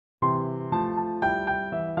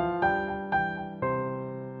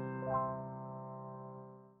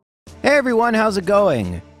everyone, how's it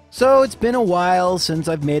going? So it's been a while since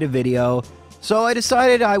I've made a video, so I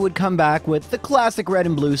decided I would come back with the classic Red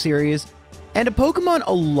and Blue series, and a Pokemon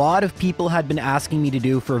a lot of people had been asking me to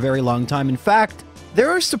do for a very long time. In fact,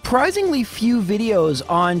 there are surprisingly few videos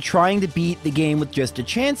on trying to beat the game with just a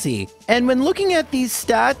Chansey, and when looking at these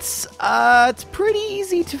stats, it's pretty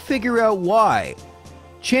easy to figure out why.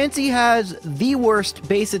 Chansey has the worst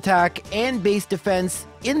base attack and base defense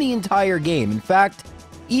in the entire game. In fact,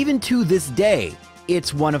 even to this day,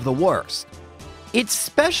 it's one of the worst. Its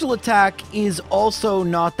special attack is also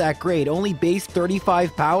not that great, only base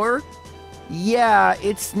 35 power. Yeah,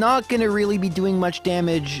 it's not going to really be doing much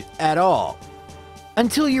damage at all.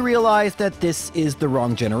 Until you realize that this is the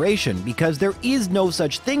wrong generation, because there is no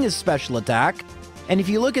such thing as special attack, and if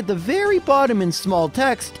you look at the very bottom in small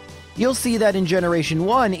text, you'll see that in Generation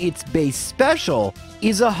 1, its base special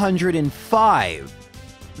is 105.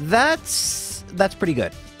 That's pretty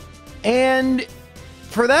good. And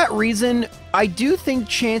for that reason, I do think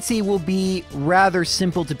Chansey will be rather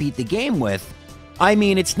simple to beat the game with. I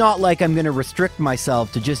mean, it's not like I'm going to restrict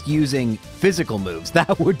myself to just using physical moves.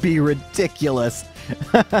 That would be ridiculous.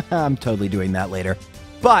 I'm totally doing that later.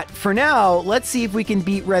 But for now, let's see if we can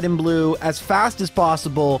beat Red and Blue as fast as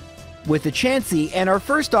possible with the Chansey, and our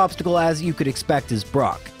first obstacle, as you could expect, is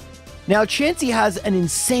Brock. Now, Chansey has an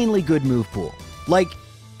insanely good move pool. Like,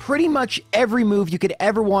 pretty much every move you could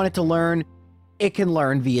ever want it to learn, it can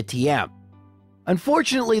learn via TM.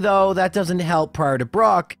 Unfortunately, though, that doesn't help prior to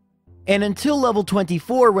Brock, and until level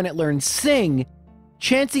 24, when it learns Sing,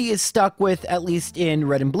 Chansey is stuck with, at least in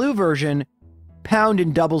Red and Blue version, Pound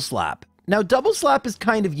and Double Slap. Now, Double Slap is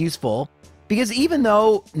kind of useful, because even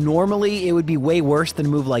though normally it would be way worse than a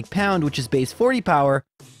move like Pound, which is base 40 power,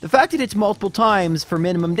 the fact that it's multiple times for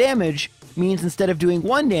minimum damage means instead of doing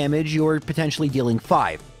 1 damage, you're potentially dealing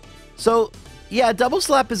 5. So, yeah, Double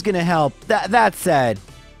Slap is going to help. That said,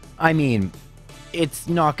 I mean, it's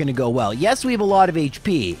not going to go well. Yes, we have a lot of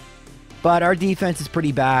HP, but our defense is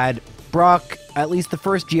pretty bad. Brock, at least the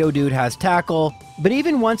first Geodude, has Tackle, but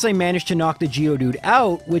even once I managed to knock the Geodude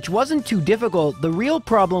out, which wasn't too difficult, the real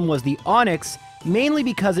problem was the Onix, mainly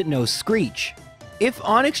because it knows Screech. If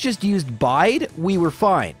Onix just used Bide, we were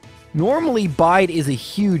fine. Normally, Bide is a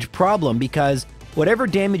huge problem because whatever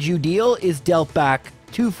damage you deal is dealt back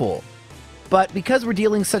twofold. But because we're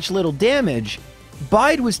dealing such little damage,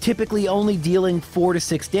 Bide was typically only dealing 4 to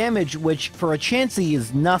 6 damage, which for a Chansey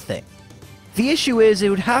is nothing. The issue is it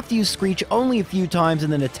would have to use Screech only a few times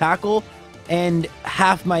and then a Tackle, and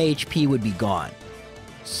half my HP would be gone.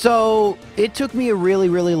 So it took me a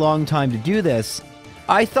really long time to do this.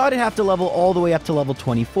 I thought I'd have to level all the way up to level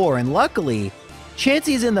 24, and luckily,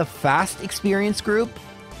 Chansey is in the fast experience group,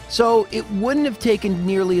 so it wouldn't have taken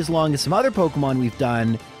nearly as long as some other Pokemon we've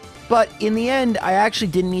done, but in the end, I actually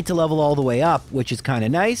didn't need to level all the way up, which is kind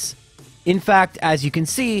of nice. In fact, as you can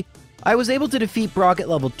see, I was able to defeat Brock at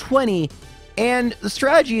level 20, and the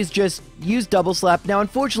strategy is just use Double Slap. Now,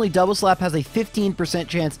 unfortunately, Double Slap has a 15%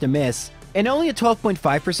 chance to miss, and only a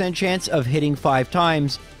 12.5% chance of hitting 5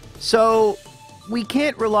 times, so we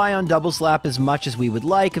can't rely on Double Slap as much as we would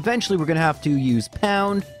like. Eventually, we're going to have to use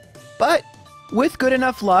Pound, but with good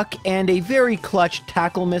enough luck and a very clutch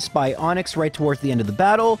Tackle miss by Onix right towards the end of the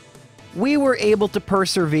battle, we were able to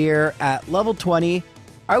persevere at level 20.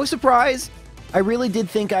 I was surprised. I really did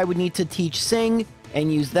think I would need to teach Sing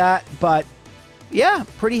and use that, but yeah,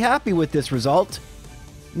 pretty happy with this result.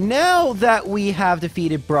 Now that we have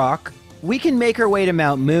defeated Brock, we can make our way to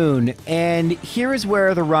Mount Moon, and here is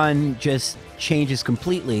where the run just changes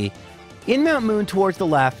completely. In Mount Moon towards the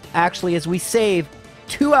left, actually, as we save,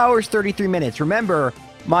 2 hours 33 minutes. Remember,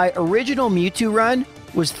 my original Mewtwo run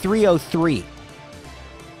was 3:03.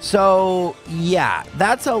 So, yeah,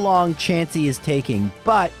 that's how long Chansey is taking,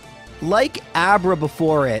 but like Abra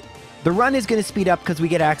before it, the run is going to speed up because we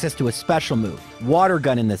get access to a special move, Water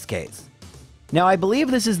Gun in this case. Now, I believe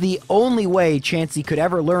this is the only way Chansey could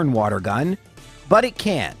ever learn Water Gun, but it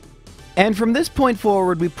can. And from this point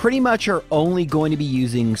forward, we pretty much are only going to be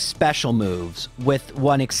using special moves, with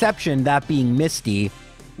one exception, that being Misty.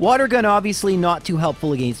 Water Gun obviously not too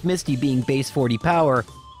helpful against Misty being base 40 power.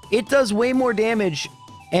 It does way more damage,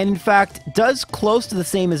 and in fact, does close to the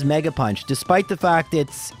same as Mega Punch, despite the fact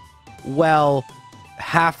it's, well,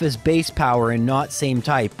 half as base power and not same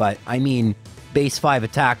type, but I mean base 5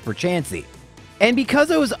 attack for Chansey. And because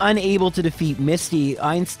I was unable to defeat Misty,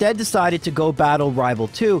 I instead decided to go battle Rival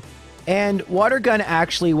 2, and Water Gun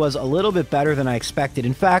actually was a little bit better than I expected.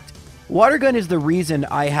 In fact, Water Gun is the reason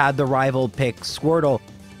I had the Rival pick Squirtle.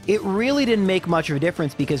 It really didn't make much of a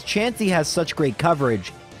difference because Chansey has such great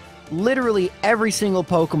coverage. Literally every single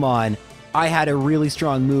Pokemon I had a really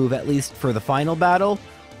strong move, at least for the final battle.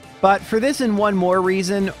 But for this and one more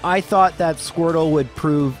reason, I thought that Squirtle would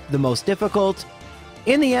prove the most difficult.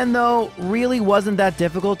 In the end, though, really wasn't that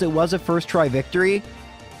difficult. It was a first try victory.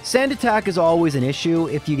 Sand attack is always an issue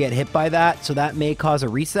if you get hit by that, so that may cause a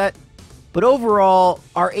reset. But overall,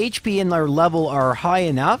 our HP and our level are high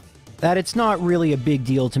enough that it's not really a big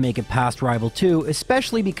deal to make it past Rival 2,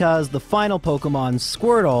 especially because the final Pokemon,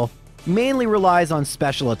 Squirtle, mainly relies on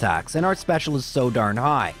special attacks, and our special is so darn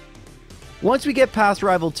high. Once we get past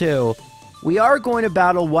Rival 2, we are going to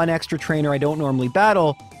battle one extra trainer I don't normally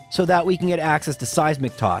battle, so that we can get access to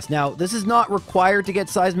Seismic Toss. Now, this is not required to get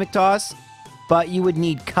Seismic Toss, but you would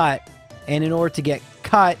need Cut, and in order to get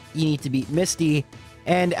Cut, you need to beat Misty,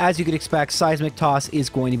 and as you could expect, Seismic Toss is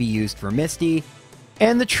going to be used for Misty.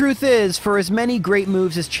 And the truth is, for as many great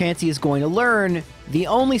moves as Chansey is going to learn, the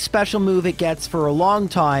only special move it gets for a long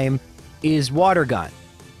time is Water Gun.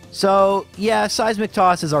 So, yeah, Seismic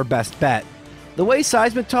Toss is our best bet. The way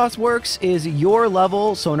Seismic Toss works is your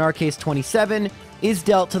level, so in our case 27, is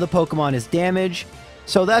dealt to the Pokemon as damage.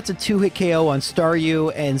 So that's a 2-hit KO on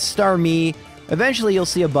Staryu and Starmie. Eventually you'll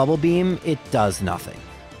see a Bubble Beam, it does nothing.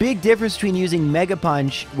 Big difference between using Mega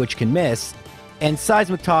Punch, which can miss, and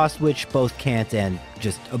Seismic Toss, which both can't and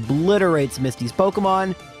just obliterates Misty's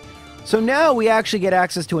Pokemon. So now we actually get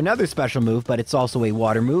access to another special move, but it's also a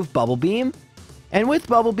water move, Bubble Beam. And with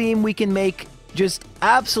Bubble Beam, we can make just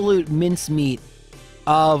absolute mincemeat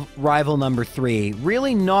of Rival number 3.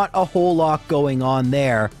 Really not a whole lot going on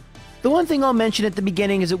there. The one thing I'll mention at the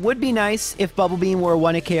beginning is it would be nice if Bubble Beam were a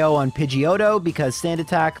 1-hit KO on Pidgeotto, because Sand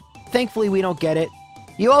Attack, thankfully we don't get it.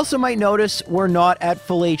 You also might notice we're not at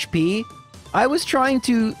full HP. I was trying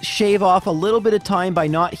to shave off a little bit of time by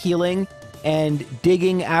not healing and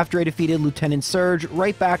digging after I defeated Lieutenant Surge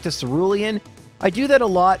right back to Cerulean. I do that a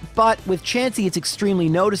lot, but with Chansey it's extremely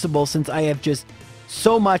noticeable since I have just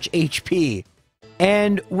so much HP.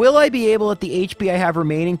 And will I be able, at the HP I have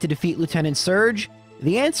remaining, to defeat Lieutenant Surge?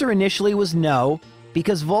 The answer initially was no,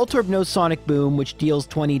 because Voltorb knows Sonic Boom, which deals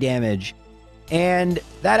 20 damage. And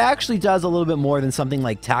that actually does a little bit more than something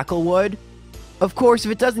like Tackle would. Of course,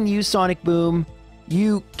 if it doesn't use Sonic Boom,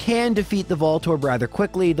 you can defeat the Voltorb rather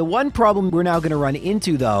quickly. The one problem we're now going to run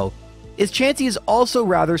into, though, is Chansey is also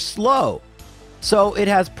rather slow. So it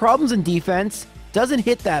has problems in defense, doesn't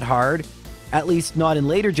hit that hard, at least not in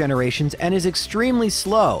later generations, and is extremely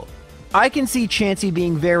slow. I can see Chansey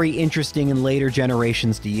being very interesting in later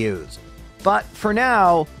generations to use. But for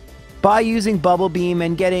now, by using Bubble Beam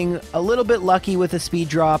and getting a little bit lucky with a speed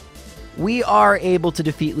drop, we are able to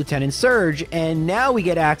defeat Lieutenant Surge, and now we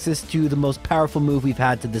get access to the most powerful move we've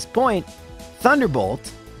had to this point,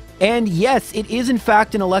 Thunderbolt. And yes, it is in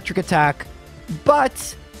fact an electric attack,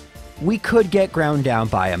 but we could get ground down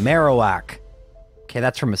by a Marowak. Okay,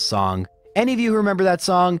 that's from a song. Any of you who remember that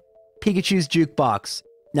song? Pikachu's Jukebox.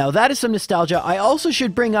 Now that is some nostalgia. I also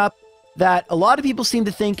should bring up that a lot of people seem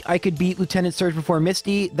to think I could beat Lieutenant Surge before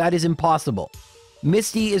Misty. That is impossible.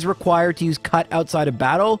 Misty is required to use Cut outside of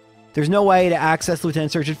battle. There's no way to access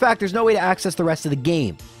Lieutenant Surge. In fact, there's no way to access the rest of the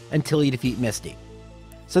game until you defeat Misty.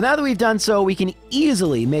 So now that we've done so, we can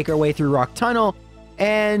easily make our way through Rock Tunnel,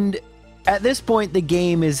 and at this point, the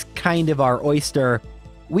game is kind of our oyster.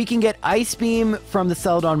 We can get Ice Beam from the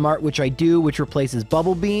Celadon Mart, which I do, which replaces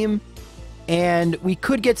Bubble Beam, and we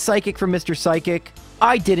could get Psychic from Mr. Psychic.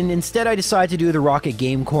 I didn't. Instead, I decided to do the Rocket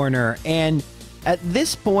Game Corner, and at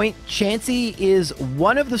this point, Chansey is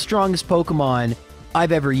one of the strongest Pokemon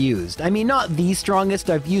I've ever used. I mean, not the strongest.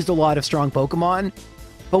 I've used a lot of strong Pokemon,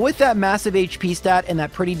 but with that massive HP stat and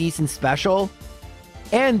that pretty decent special,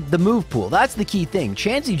 and the move pool, that's the key thing.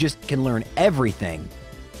 Chansey just can learn everything.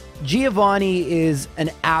 Giovanni is an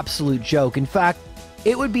absolute joke. In fact,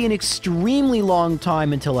 it would be an extremely long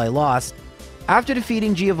time until I lost. After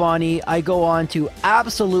defeating Giovanni, I go on to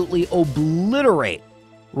absolutely obliterate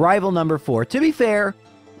Rival number 4. To be fair,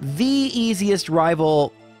 the easiest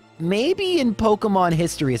rival maybe in Pokemon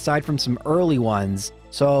history, aside from some early ones.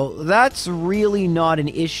 So that's really not an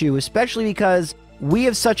issue, especially because we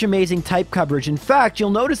have such amazing type coverage. In fact,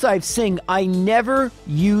 you'll notice I have Sing. I never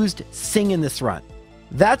used Sing in this run.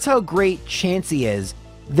 That's how great Chansey is.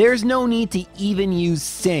 There's no need to even use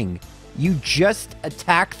Sing. You just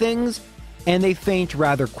attack things, and they faint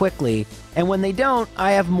rather quickly. And when they don't,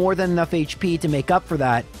 I have more than enough HP to make up for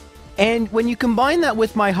that. And when you combine that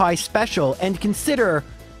with my high special, and consider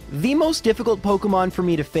the most difficult Pokemon for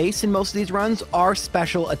me to face in most of these runs are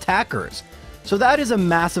special attackers. So that is a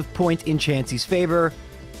massive point in Chansey's favor.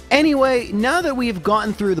 Anyway, now that we've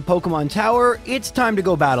gotten through the Pokemon Tower, it's time to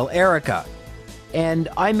go battle Erica. and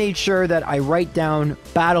I made sure that I write down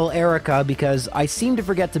Battle Erica because I seem to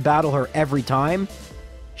forget to battle her every time.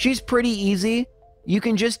 She's pretty easy. You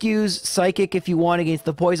can just use Psychic if you want against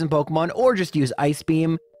the poison Pokemon, or just use Ice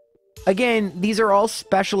Beam. Again, these are all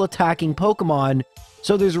special attacking Pokemon,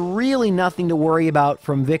 so there's really nothing to worry about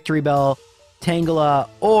from Victory Bell, Tangela,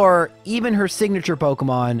 or even her signature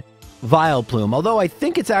Pokemon, Vileplume, although I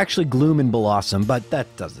think it's actually Gloom and Blossom, but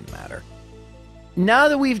that doesn't matter. Now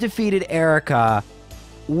that we've defeated Erica,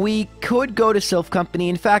 we could go to Sylph Company.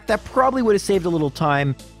 In fact, that probably would have saved a little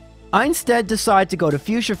time. I instead decide to go to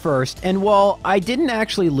Fuchsia first, and while I didn't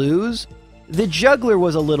actually lose, the Juggler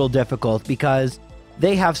was a little difficult because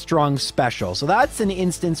they have strong special. So that's an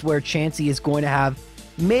instance where Chansey is going to have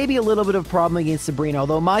maybe a little bit of problem against Sabrina,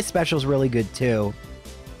 although my special is really good too.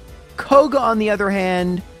 Koga, on the other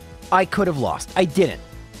hand, I could have lost. I didn't.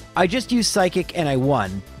 I just used Psychic and I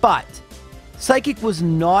won. But Psychic was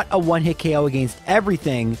not a one-hit KO against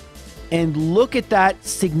everything, and look at that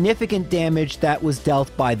significant damage that was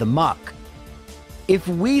dealt by the Muck. If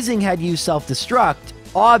Weezing had used Self-Destruct,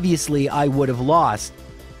 obviously I would have lost.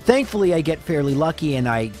 Thankfully, I get fairly lucky and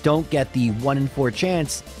I don't get the 1 in 4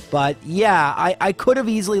 chance, but yeah, I could have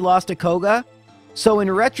easily lost to Koga. So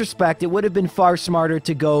in retrospect, it would have been far smarter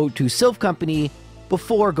to go to Sylph Company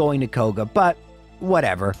before going to Koga, but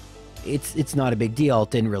whatever. It's not a big deal,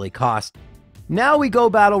 it didn't really cost. Now we go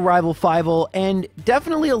battle Rival 5, and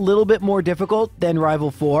definitely a little bit more difficult than Rival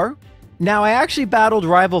 4. Now, I actually battled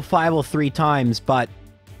Rival 5 3 times, but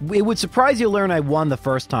it would surprise you to learn I won the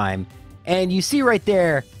first time. And you see right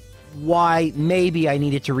there why maybe I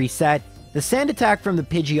needed to reset. The sand attack from the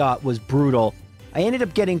Pidgeot was brutal. I ended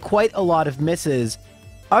up getting quite a lot of misses.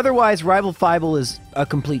 Otherwise, Rival 5 is a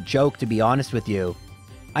complete joke, to be honest with you.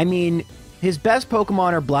 I mean, his best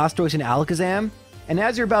Pokemon are Blastoise and Alakazam, and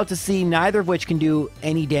as you're about to see, neither of which can do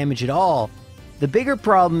any damage at all. The bigger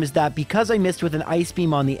problem is that because I missed with an Ice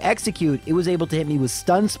Beam on the Execute, it was able to hit me with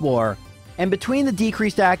Stun Spore. And between the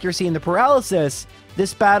decreased accuracy and the paralysis,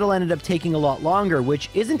 this battle ended up taking a lot longer, which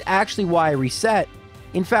isn't actually why I reset.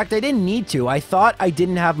 In fact, I didn't need to. I thought I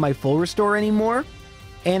didn't have my full restore anymore,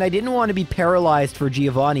 and I didn't want to be paralyzed for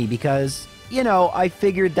Giovanni because, you know, I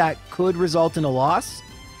figured that could result in a loss.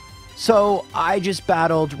 So I just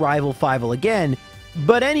battled Rival 5 again.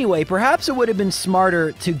 But anyway, perhaps it would have been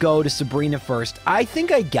smarter to go to Sabrina first. I think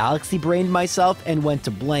I Galaxy Brained myself and went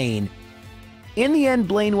to Blaine. In the end,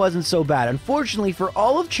 Blaine wasn't so bad. Unfortunately, for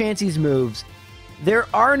all of Chansey's moves, there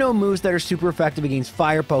are no moves that are super effective against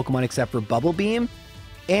fire Pokemon except for Bubble Beam,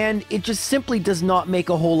 and it just simply does not make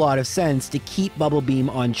a whole lot of sense to keep Bubble Beam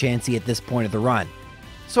on Chansey at this point of the run.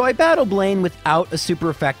 So I battle Blaine without a super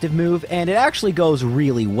effective move, and it actually goes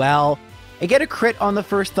really well. I get a crit on the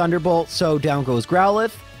first Thunderbolt, so down goes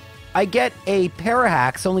Growlithe. I get a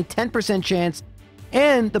Parahax, only 10% chance,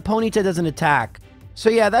 and the Ponyta doesn't attack. So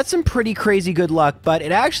yeah, that's some pretty crazy good luck, but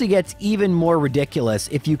it actually gets even more ridiculous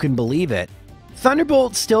if you can believe it.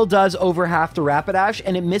 Thunderbolt still does over half the Rapidash,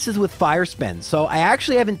 and it misses with Fire Spin, so I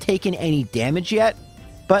actually haven't taken any damage yet,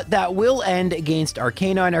 but that will end against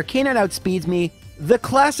Arcanine. Arcanine outspeeds me. The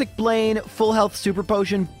classic Blaine full health Super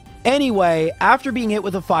Potion. Anyway, after being hit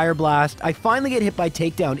with a Fire Blast, I finally get hit by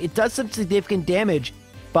Takedown. It does some significant damage,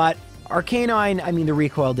 but Arcanine, I mean, the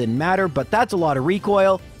recoil didn't matter, but that's a lot of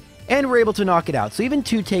recoil, and we're able to knock it out. So even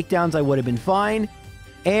 2 takedowns, I would have been fine.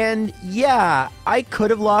 And yeah, I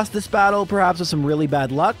could have lost this battle, perhaps with some really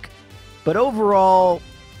bad luck, but overall,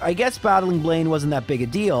 I guess battling Blaine wasn't that big a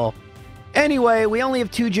deal. Anyway, we only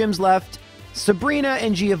have 2 gyms left, Sabrina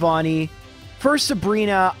and Giovanni. For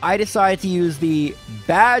Sabrina, I decided to use the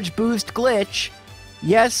Badge Boost glitch.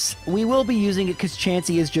 Yes, we will be using it because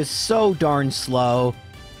Chansey is just so darn slow.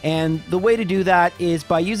 And the way to do that is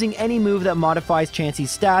by using any move that modifies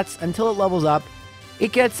Chansey's stats until it levels up.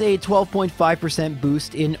 It gets a 12.5%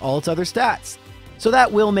 boost in all its other stats. So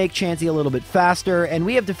that will make Chansey a little bit faster, and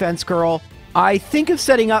we have Defense Curl. I think of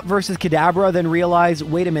setting up versus Kadabra, then realize,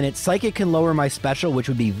 wait a minute, Psychic can lower my special, which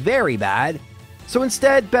would be very bad. So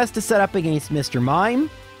instead, best to set up against Mr. Mime.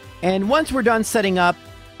 And once we're done setting up,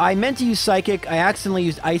 I meant to use Psychic, I accidentally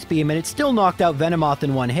used Ice Beam, and it still knocked out Venomoth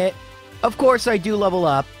in one hit. Of course, I do level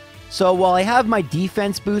up, so while I have my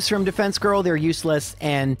defense boosts from Defense Curl, they're useless,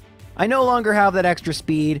 and I no longer have that extra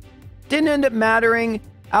speed. Didn't end up mattering.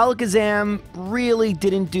 Alakazam really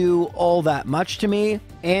didn't do all that much to me,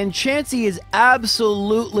 and Chansey is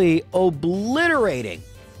absolutely obliterating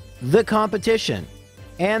the competition.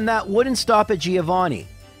 And that wouldn't stop at Giovanni,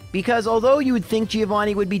 because although you would think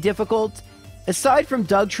Giovanni would be difficult, aside from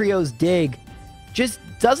Dugtrio's Dig, just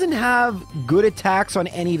doesn't have good attacks on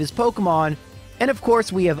any of his Pokemon, and of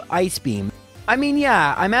course we have Ice Beam. I mean,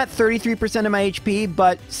 yeah, I'm at 33% of my HP,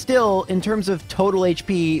 but still, in terms of total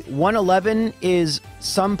HP, 111 is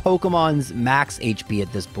some Pokemon's max HP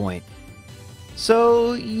at this point.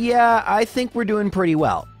 So, yeah, I think we're doing pretty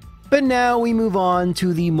well. But now we move on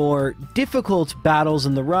to the more difficult battles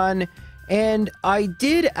in the run, and I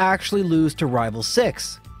did actually lose to Rival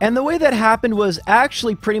 6. And the way that happened was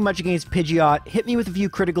actually pretty much against Pidgeot, hit me with a few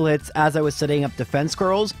critical hits as I was setting up defense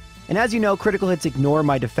curls, and as you know, critical hits ignore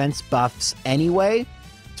my defense buffs anyway.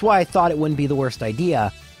 That's why I thought it wouldn't be the worst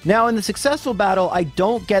idea. Now, in the successful battle, I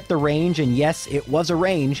don't get the range, and yes, it was a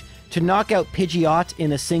range, to knock out Pidgeot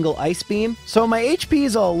in a single Ice Beam. So my HP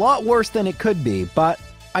is a lot worse than it could be, but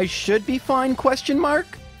I should be fine, question mark?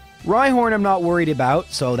 Rhyhorn I'm not worried about,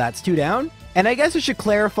 so that's 2 down. And I guess I should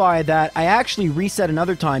clarify that I actually reset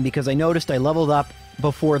another time because I noticed I leveled up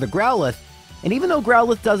before the Growlithe. And even though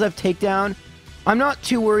Growlithe does have Takedown, I'm not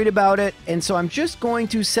too worried about it, and so I'm just going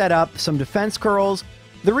to set up some defense curls.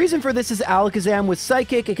 The reason for this is Alakazam with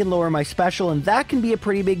Psychic, it can lower my special, and that can be a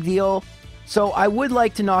pretty big deal. So I would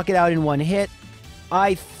like to knock it out in one hit.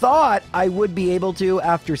 I thought I would be able to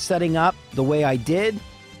after setting up the way I did,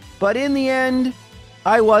 but in the end,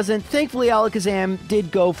 I wasn't. Thankfully, Alakazam did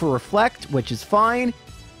go for Reflect, which is fine.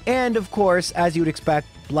 And of course, as you would expect,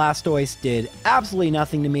 Blastoise did absolutely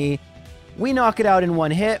nothing to me. We knock it out in one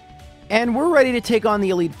hit. And we're ready to take on the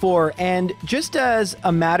Elite Four, and just as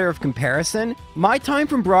a matter of comparison, my time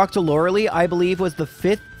from Brock to Lorelei, I believe, was the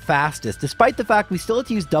 5th fastest, despite the fact we still had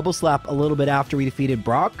to use Double Slap a little bit after we defeated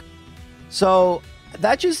Brock. So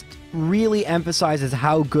that just really emphasizes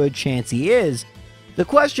how good Chansey is. The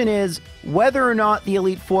question is whether or not the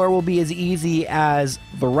Elite Four will be as easy as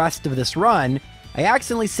the rest of this run. I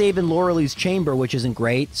accidentally saved in Lorelei's chamber, which isn't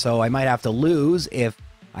great, so I might have to lose if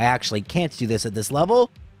I actually can't do this at this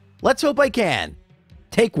level. Let's hope I can.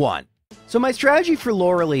 Take 1. So my strategy for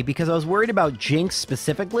Lorelei, because I was worried about Jinx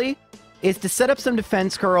specifically, is to set up some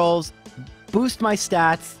defense curls, boost my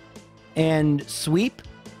stats, and sweep.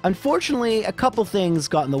 Unfortunately, a couple things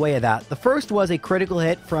got in the way of that. The first was a critical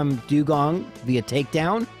hit from Dugong via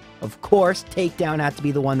Takedown. Of course, Takedown had to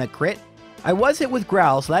be the one that crit. I was hit with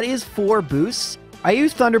Growl, so that is 4 boosts. I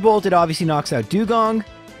used Thunderbolt, it obviously knocks out Dugong.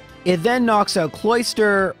 It then knocks out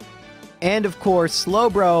Cloyster, and of course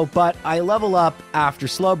Slowbro, but I level up after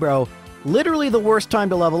Slowbro. Literally the worst time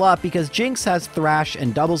to level up because Jinx has Thrash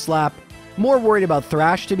and Double Slap. More worried about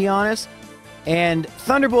Thrash, to be honest. And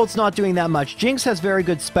Thunderbolt's not doing that much. Jinx has very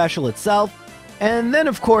good special itself. And then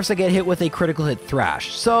of course I get hit with a critical hit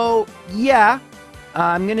Thrash. So yeah,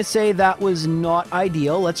 I'm gonna say that was not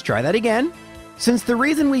ideal. Let's try that again. Since the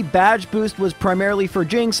reason we badge boost was primarily for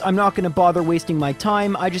Jinx, I'm not going to bother wasting my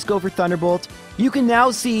time, I just go for Thunderbolt. You can now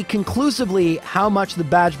see conclusively how much the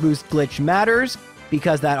badge boost glitch matters,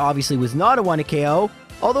 because that obviously was not a 1 KO,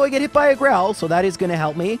 although I get hit by a Growl, so that is going to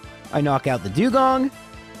help me. I knock out the Dugong.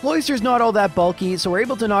 Cloyster's not all that bulky, so we're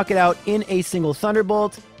able to knock it out in a single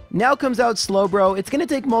Thunderbolt. Now comes out Slowbro. It's going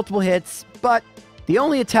to take multiple hits, but the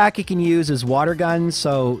only attack it can use is Water Gun,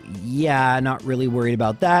 so yeah, not really worried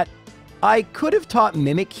about that. I could have taught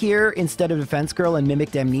Mimic here instead of Defense Curl and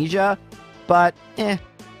mimicked Amnesia, but I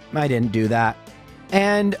didn't do that.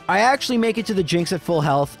 And I actually make it to the Jinx at full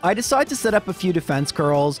health. I decide to set up a few Defense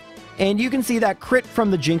Curls, and you can see that crit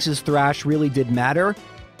from the Jinx's Thrash really did matter.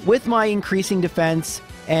 With my increasing defense,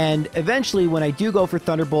 and eventually when I do go for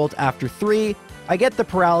Thunderbolt after 3, I get the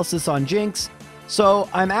paralysis on Jinx, so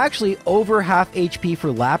I'm actually over half HP for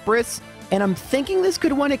Lapras. And I'm thinking this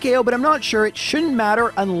could win a KO, but I'm not sure. It shouldn't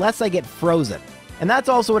matter unless I get frozen. And that's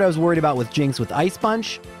also what I was worried about with Jinx with Ice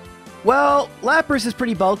Punch. Well, Lapras is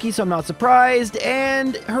pretty bulky, so I'm not surprised.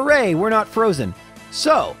 And hooray, we're not frozen.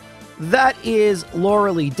 So, that is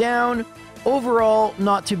Lorelei down. Overall,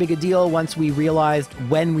 not too big a deal once we realized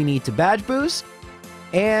when we need to badge boost.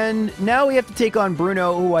 And now we have to take on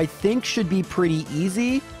Bruno, who I think should be pretty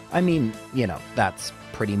easy. I mean, you know, that's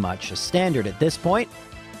pretty much a standard at this point.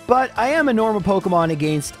 But I am a normal Pokemon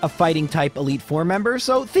against a fighting type Elite Four member,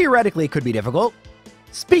 so theoretically it could be difficult.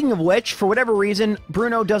 Speaking of which, for whatever reason,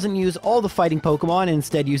 Bruno doesn't use all the fighting Pokemon and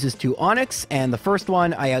instead uses 2 Onix, and the first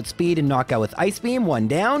one I outspeed and knock out with Ice Beam, 1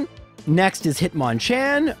 down. Next is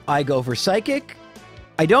Hitmonchan, I go for Psychic.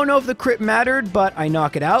 I don't know if the crit mattered, but I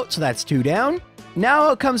knock it out, so that's 2 down. Now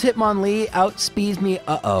out comes Hitmonlee, outspeeds me,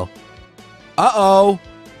 uh-oh. Uh-oh!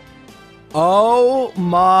 Oh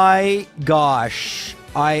my gosh.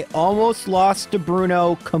 I almost lost to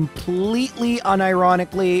Bruno completely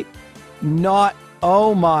unironically. Not,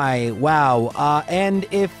 oh my, wow. And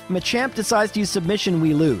if Machamp decides to use Submission,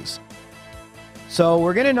 we lose. So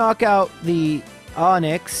we're going to knock out the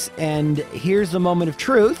Onix, and here's the moment of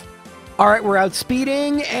truth. All right, we're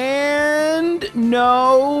outspeeding, and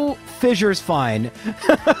no, fissure's fine.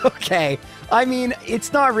 Okay, I mean,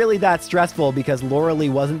 it's not really that stressful because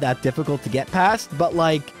Lauralee wasn't that difficult to get past, but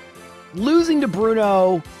like, losing to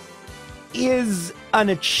Bruno is an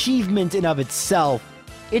achievement in of itself.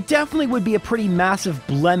 It definitely would be a pretty massive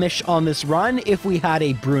blemish on this run if we had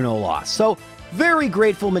a Bruno loss. So, very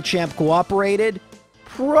grateful Machamp cooperated.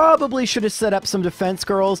 Probably should have set up some defense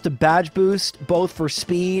girls to badge boost, both for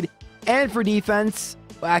speed and for defense.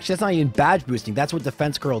 Well, actually, that's not even badge boosting. That's what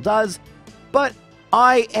defense girl does. But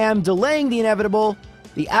I am delaying the inevitable.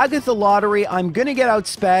 The Agatha Lottery, I'm going to get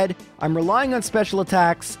outsped. I'm relying on special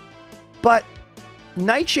attacks. But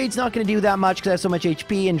Nightshade's not going to do that much because I have so much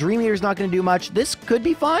HP, and Dream Eater's not going to do much. This could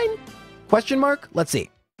be fine? Question mark? Let's see.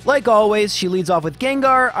 Like always, she leads off with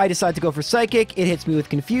Gengar. I decide to go for Psychic. It hits me with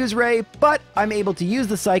Confuse Ray, but I'm able to use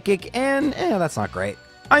the Psychic, and that's not great.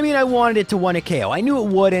 I mean, I wanted it to 1-hit KO. I knew it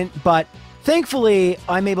wouldn't, but thankfully,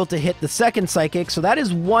 I'm able to hit the second Psychic, so that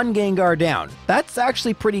is one Gengar down. That's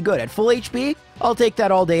actually pretty good. At full HP, I'll take that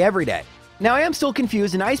all day, every day. Now, I am still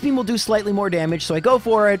confused, and Ice Beam will do slightly more damage, so I go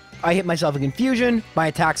for it. I hit myself in Confusion. My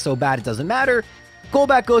attack's so bad it doesn't matter.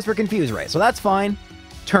 Golbat goes for Confuse Ray, so that's fine.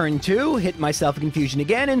 Turn 2, hit myself in Confusion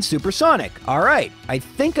again, and Supersonic. Alright, I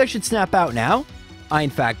think I should snap out now. I in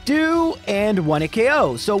fact do, and 1-hit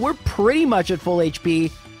KO. So we're pretty much at full HP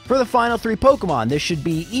for the final 3 Pokemon. This should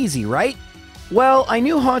be easy, right? Well, I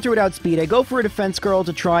knew Haunter would outspeed. I go for a Defense Girl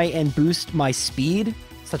to try and boost my speed.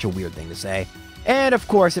 Such a weird thing to say. And of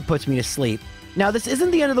course, it puts me to sleep. Now, this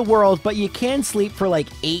isn't the end of the world, but you can sleep for like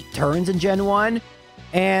 8 turns in Gen 1.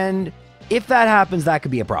 And if that happens, that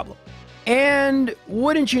could be a problem. And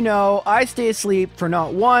wouldn't you know, I stay asleep for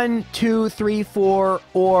not 1, 2, 3, 4,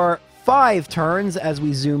 or 5 turns as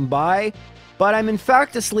we zoom by, but I'm in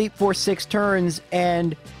fact asleep for 6 turns,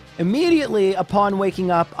 and immediately upon waking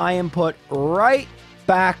up, I am put right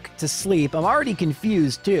back to sleep. I'm already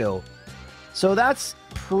confused too. So that's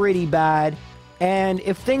pretty bad. And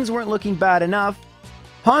if things weren't looking bad enough,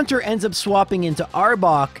 Haunter ends up swapping into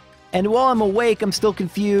Arbok, and while I'm awake, I'm still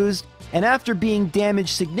confused. And after being damaged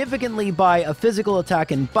significantly by a physical attack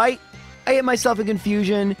and bite, I hit myself in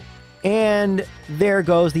Confusion, and there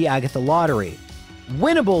goes the Agatha Lottery.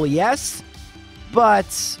 Winnable, yes,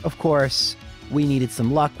 but of course, we needed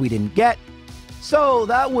some luck we didn't get. So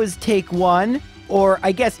that was take 1, or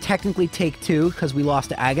I guess technically take 2, because we lost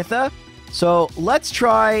to Agatha. So let's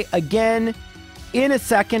try again in a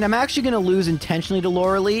second. I'm actually going to lose intentionally to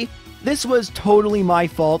Lauralee. This was totally my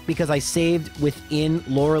fault because I saved within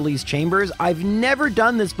Lauralee's chambers. I've never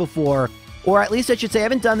done this before, or at least I should say I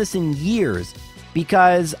haven't done this in years,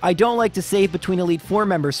 because I don't like to save between Elite Four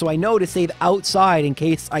members, so I know to save outside in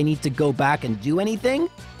case I need to go back and do anything.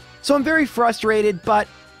 So I'm very frustrated, but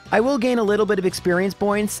I will gain a little bit of experience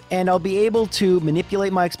points, and I'll be able to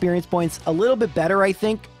manipulate my experience points a little bit better, I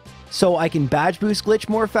think, so I can badge boost glitch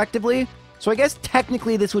more effectively. So I guess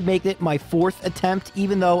technically this would make it my 4th attempt,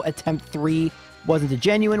 even though attempt 3 wasn't a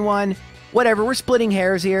genuine one. Whatever, we're splitting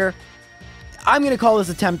hairs here. I'm going to call this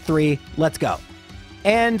attempt 3. Let's go.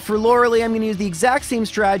 And for Lauralee, I'm going to use the exact same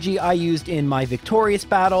strategy I used in my victorious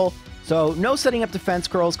battle. So no setting up defense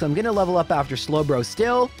curls, because I'm going to level up after Slowbro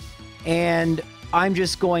still. And I'm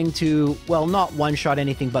just going to, well, not one-shot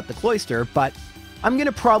anything but the Cloyster, but I'm going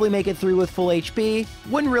to probably make it through with full HP.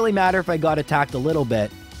 Wouldn't really matter if I got attacked a little bit.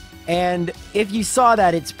 And if you saw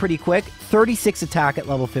that, it's pretty quick. 36 attack at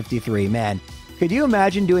level 53, man. Could you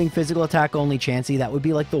imagine doing physical attack only Chansey? That would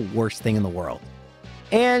be like the worst thing in the world.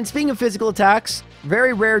 And speaking of physical attacks,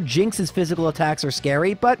 very rare Jinx's physical attacks are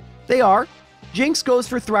scary, but they are. Jinx goes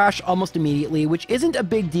for Thrash almost immediately, which isn't a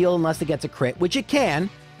big deal unless it gets a crit, which it can.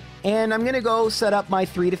 And I'm going to go set up my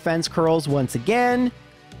 3 defense curls once again.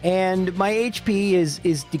 And my HP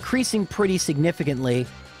is decreasing pretty significantly.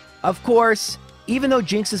 Of course, even though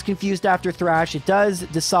Jinx is confused after Thrash, it does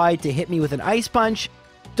decide to hit me with an Ice Punch.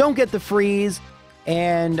 Don't get the freeze,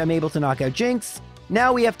 and I'm able to knock out Jinx.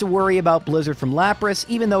 Now we have to worry about Blizzard from Lapras,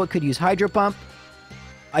 even though it could use Hydro Pump.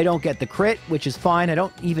 I don't get the crit, which is fine. I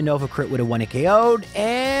don't even know if a crit would have 1-hit KO'd,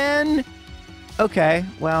 and... okay,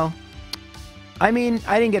 well... I mean,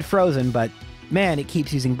 I didn't get frozen, but man, it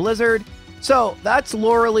keeps using Blizzard. So, that's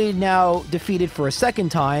Lauralee now defeated for a 2nd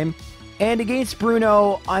time. And against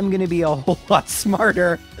Bruno, I'm going to be a whole lot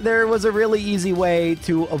smarter. There was a really easy way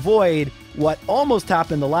to avoid what almost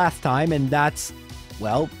happened the last time, and that's,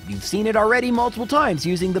 well, you've seen it already multiple times,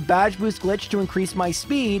 using the badge boost glitch to increase my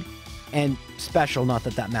speed, and special, not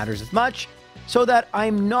that that matters as much, so that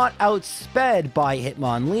I'm not outsped by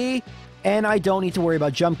Hitmonlee, and I don't need to worry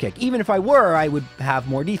about jump kick. Even if I were, I would have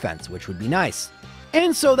more defense, which would be nice.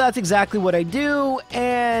 And so that's exactly what I do,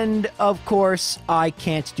 and of course, I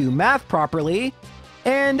can't do math properly,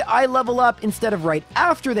 and I level up instead of right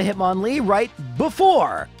after the Hitmonlee, right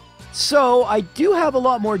before. So I do have a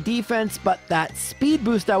lot more defense, but that speed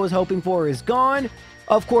boost I was hoping for is gone.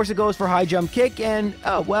 Of course, it goes for high jump kick, and,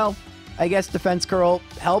 oh, well, I guess Defense Curl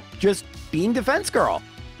helped just being Defense Curl.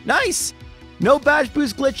 Nice! No badge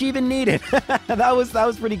boost glitch even needed. that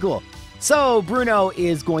was pretty cool. So Bruno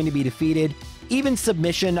is going to be defeated. Even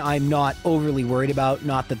submission, I'm not overly worried about,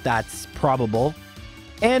 not that that's probable.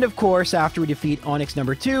 And of course, after we defeat Onyx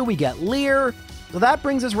number 2, we get Lear. So that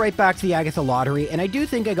brings us right back to the Agatha Lottery, and I do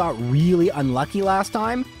think I got really unlucky last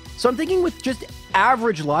time. So I'm thinking with just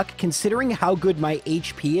average luck, considering how good my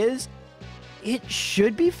HP is, it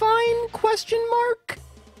should be fine, question mark?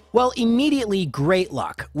 Well, immediately, great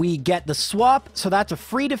luck. We get the swap, so that's a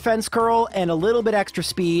free Defense Curl and a little bit extra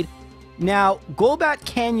speed. Now, Golbat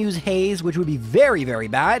can use Haze, which would be very, very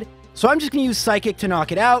bad, so I'm just going to use Psychic to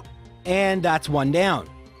knock it out, and that's one down.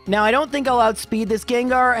 Now, I don't think I'll outspeed this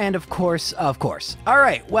Gengar, and of course.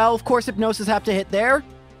 Alright, well, of course Hypnosis have to hit there,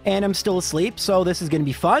 and I'm still asleep, so this is going to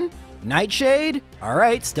be fun. Nightshade,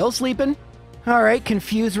 alright, still sleeping. Alright,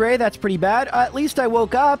 Confuse Ray, that's pretty bad. At least I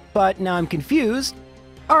woke up, but now I'm confused.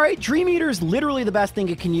 Alright, Dream Eater is literally the best thing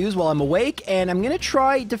it can use while I'm awake, and I'm going to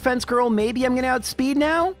try Defense Curl. Maybe I'm going to outspeed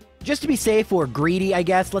now? Just to be safe or greedy, I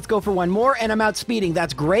guess. Let's go for one more, and I'm outspeeding.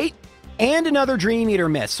 That's great. And another Dream Eater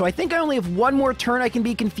miss. So I think I only have one more turn I can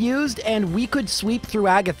be confused, and we could sweep through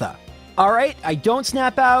Agatha. Alright, I don't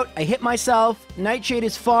snap out. I hit myself. Nightshade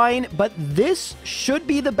is fine, but this should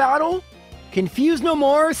be the battle. Confuse no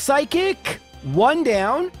more. Psychic. One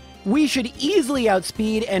down. We should easily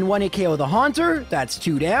outspeed and 1-hit KO the Haunter. That's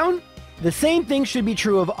 2 down. The same thing should be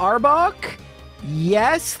true of Arbok.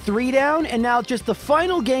 Yes, 3 down. And now just the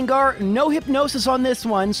final Gengar. No Hypnosis on this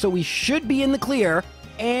one, so we should be in the clear.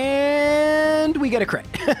 And we get a crit.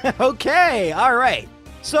 Okay, alright.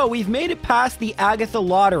 So we've made it past the Agatha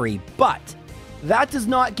Lottery, but that does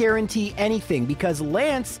not guarantee anything because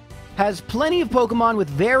Lance has plenty of Pokemon with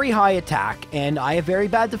very high attack, and I have very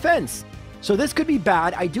bad defense. So this could be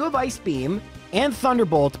bad. I do have Ice Beam and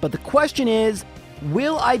Thunderbolt, but the question is,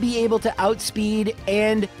 will I be able to outspeed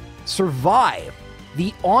and survive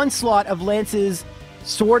the onslaught of Lance's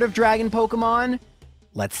Sword of Dragon Pokemon?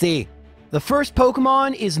 Let's see. The first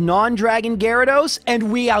Pokemon is non-Dragon Gyarados,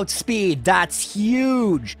 and we outspeed. That's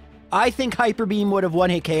huge. I think Hyper Beam would have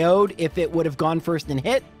 1-hit KO'd if it would have gone first and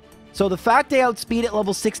hit. So the fact they outspeed at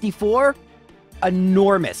level 64,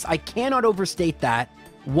 enormous. I cannot overstate that.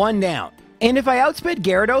 1 down. And if I outspeed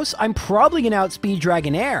Gyarados, I'm probably going to outspeed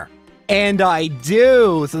Dragonair. And I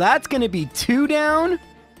do. So that's going to be 2 down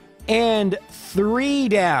and 3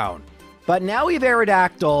 down. But now we have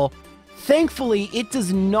Aerodactyl. Thankfully, it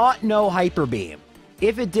does not know Hyper Beam.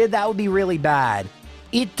 If it did, that would be really bad.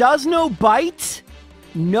 It does know Bite.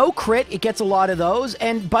 No crit. It gets a lot of those.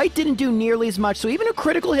 And Bite didn't do nearly as much. So even a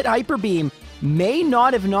critical hit Hyper Beam may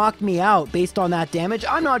not have knocked me out based on that damage.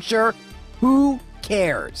 I'm not sure. Who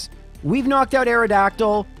cares? We've knocked out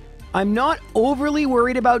Aerodactyl. I'm not overly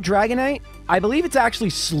worried about Dragonite. I believe it's actually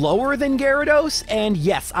slower than Gyarados. And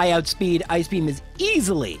yes, I outspeed. Ice Beam is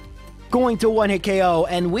easily going to 1-hit KO.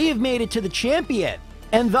 And we have made it to the champion.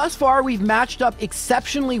 And thus far, we've matched up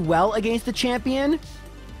exceptionally well against the champion.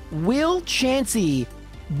 Will Chansey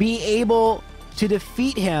be able to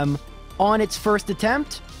defeat him on its first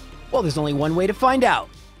attempt? Well, there's only one way to find out.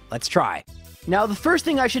 Let's try. Now, the first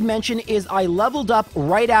thing I should mention is I leveled up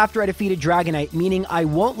right after I defeated Dragonite, meaning I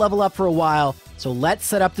won't level up for a while, so let's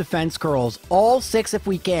set up Defense Curls, all 6 if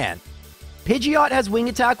we can. Pidgeot has Wing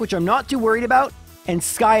Attack, which I'm not too worried about, and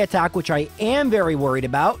Sky Attack, which I am very worried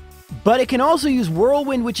about, but it can also use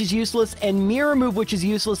Whirlwind, which is useless, and Mirror Move, which is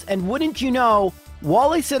useless, and wouldn't you know,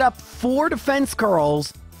 while I set up 4 Defense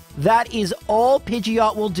Curls, that is all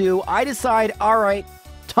Pidgeot will do. I decide, alright,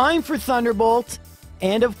 time for Thunderbolt,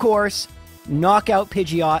 and of course, knock out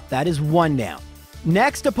Pidgeot. That is 1 down.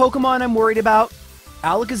 Next, a Pokemon I'm worried about.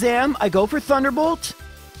 Alakazam, I go for Thunderbolt.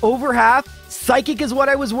 Over half. Psychic is what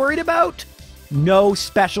I was worried about. No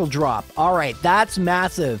special drop. Alright, that's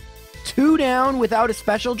massive. 2 down without a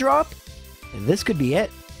special drop. And this could be it.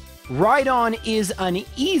 Rhydon is an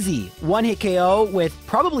easy 1-hit KO with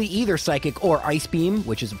probably either Psychic or Ice Beam,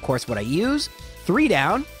 which is of course what I use. 3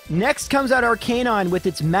 down. Next comes out Arcanine with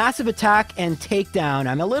its massive attack and takedown.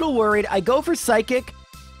 I'm a little worried. I go for Psychic,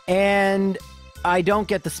 and I don't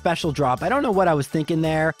get the special drop. I don't know what I was thinking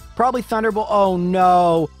there. Probably Thunderbolt. Oh,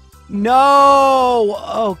 no. No!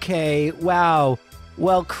 Okay, wow.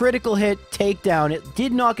 Well, critical hit, takedown. It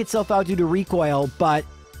did knock itself out due to recoil, but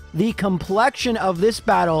the complexion of this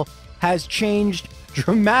battle has changed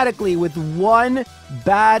dramatically with one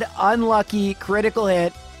bad, unlucky critical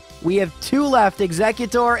hit. We have 2 left,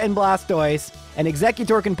 Executor and Blastoise, and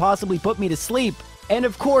Executor can possibly put me to sleep. And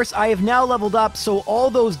of course, I have now leveled up, so all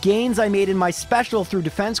those gains I made in my special through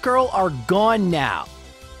Defense Curl are gone now.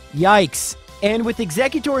 Yikes. And with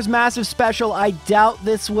Executor's massive special, I doubt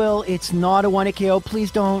this will. It's not a 1-hit KO.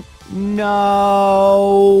 Please don't. No.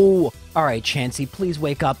 All right, Chansey, please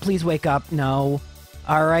wake up. Please wake up. No.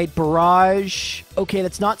 All right, Barrage. Okay,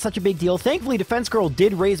 that's not such a big deal. Thankfully, Defense Curl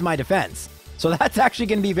did raise my defense, so that's actually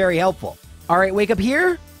going to be very helpful. All right, wake up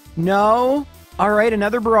here. No. All right,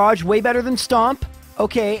 another Barrage. Way better than Stomp.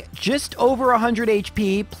 Okay, just over 100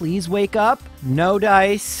 HP. Please wake up. No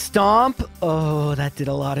dice. Stomp. Oh, that did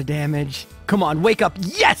a lot of damage. Come on, wake up.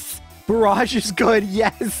 Yes! Barrage is good.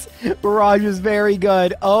 Yes! Barrage is very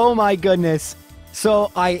good. Oh my goodness.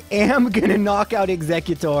 So I am going to knock out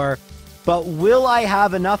Executor, but will I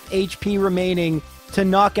have enough HP remaining to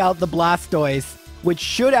knock out the Blastoise, which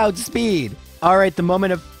should outspeed? All right, the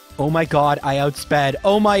moment of... Oh my god, I outsped.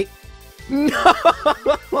 Oh my... No!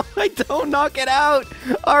 I don't knock it out!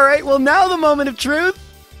 Alright, well now the moment of truth!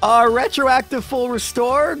 Retroactive full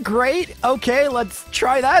restore, great! Okay, let's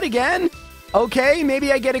try that again! Okay,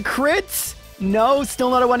 maybe I get a crit? No, still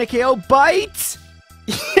not a 1-hit KO. Bite!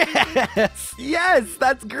 Yes! Yes,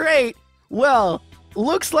 that's great! Well,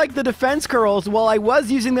 looks like the defense curls, while I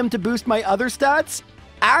was using them to boost my other stats,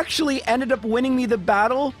 actually ended up winning me the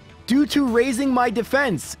battle due to raising my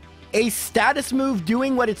defense. A status move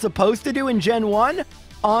doing what it's supposed to do in Gen 1?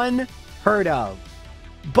 Unheard of.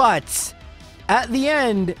 But at the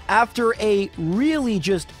end, after a really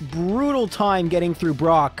just brutal time getting through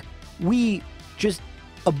Brock, we just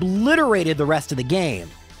obliterated the rest of the game.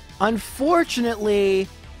 Unfortunately,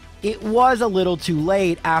 it was a little too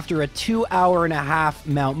late after a 2.5-hour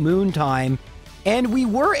Mount Moon time, and we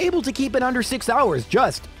were able to keep it under 6 hours,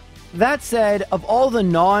 just. That said, of all the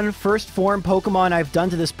non-first form Pokemon I've done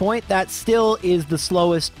to this point, that still is the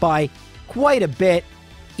slowest by quite a bit.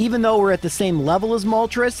 Even though we're at the same level as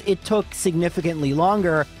Moltres, it took significantly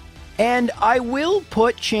longer. And I will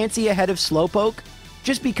put Chansey ahead of Slowpoke,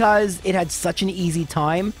 just because it had such an easy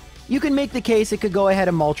time. You can make the case it could go ahead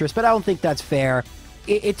of Moltres, but I don't think that's fair.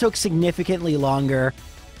 It took significantly longer,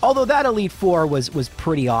 although that Elite Four was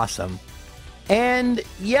pretty awesome. And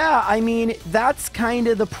yeah, I mean, that's kind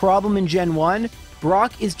of the problem in Gen 1.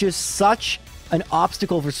 Brock is just such an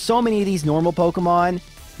obstacle for so many of these normal Pokemon.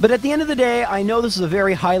 But at the end of the day, I know this is a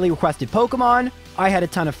very highly requested Pokemon. I had a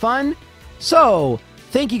ton of fun. So,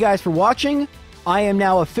 thank you guys for watching. I am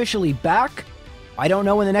now officially back. I don't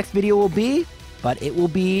know when the next video will be, but it will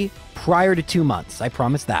be prior to 2 months. I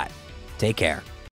promise that. Take care.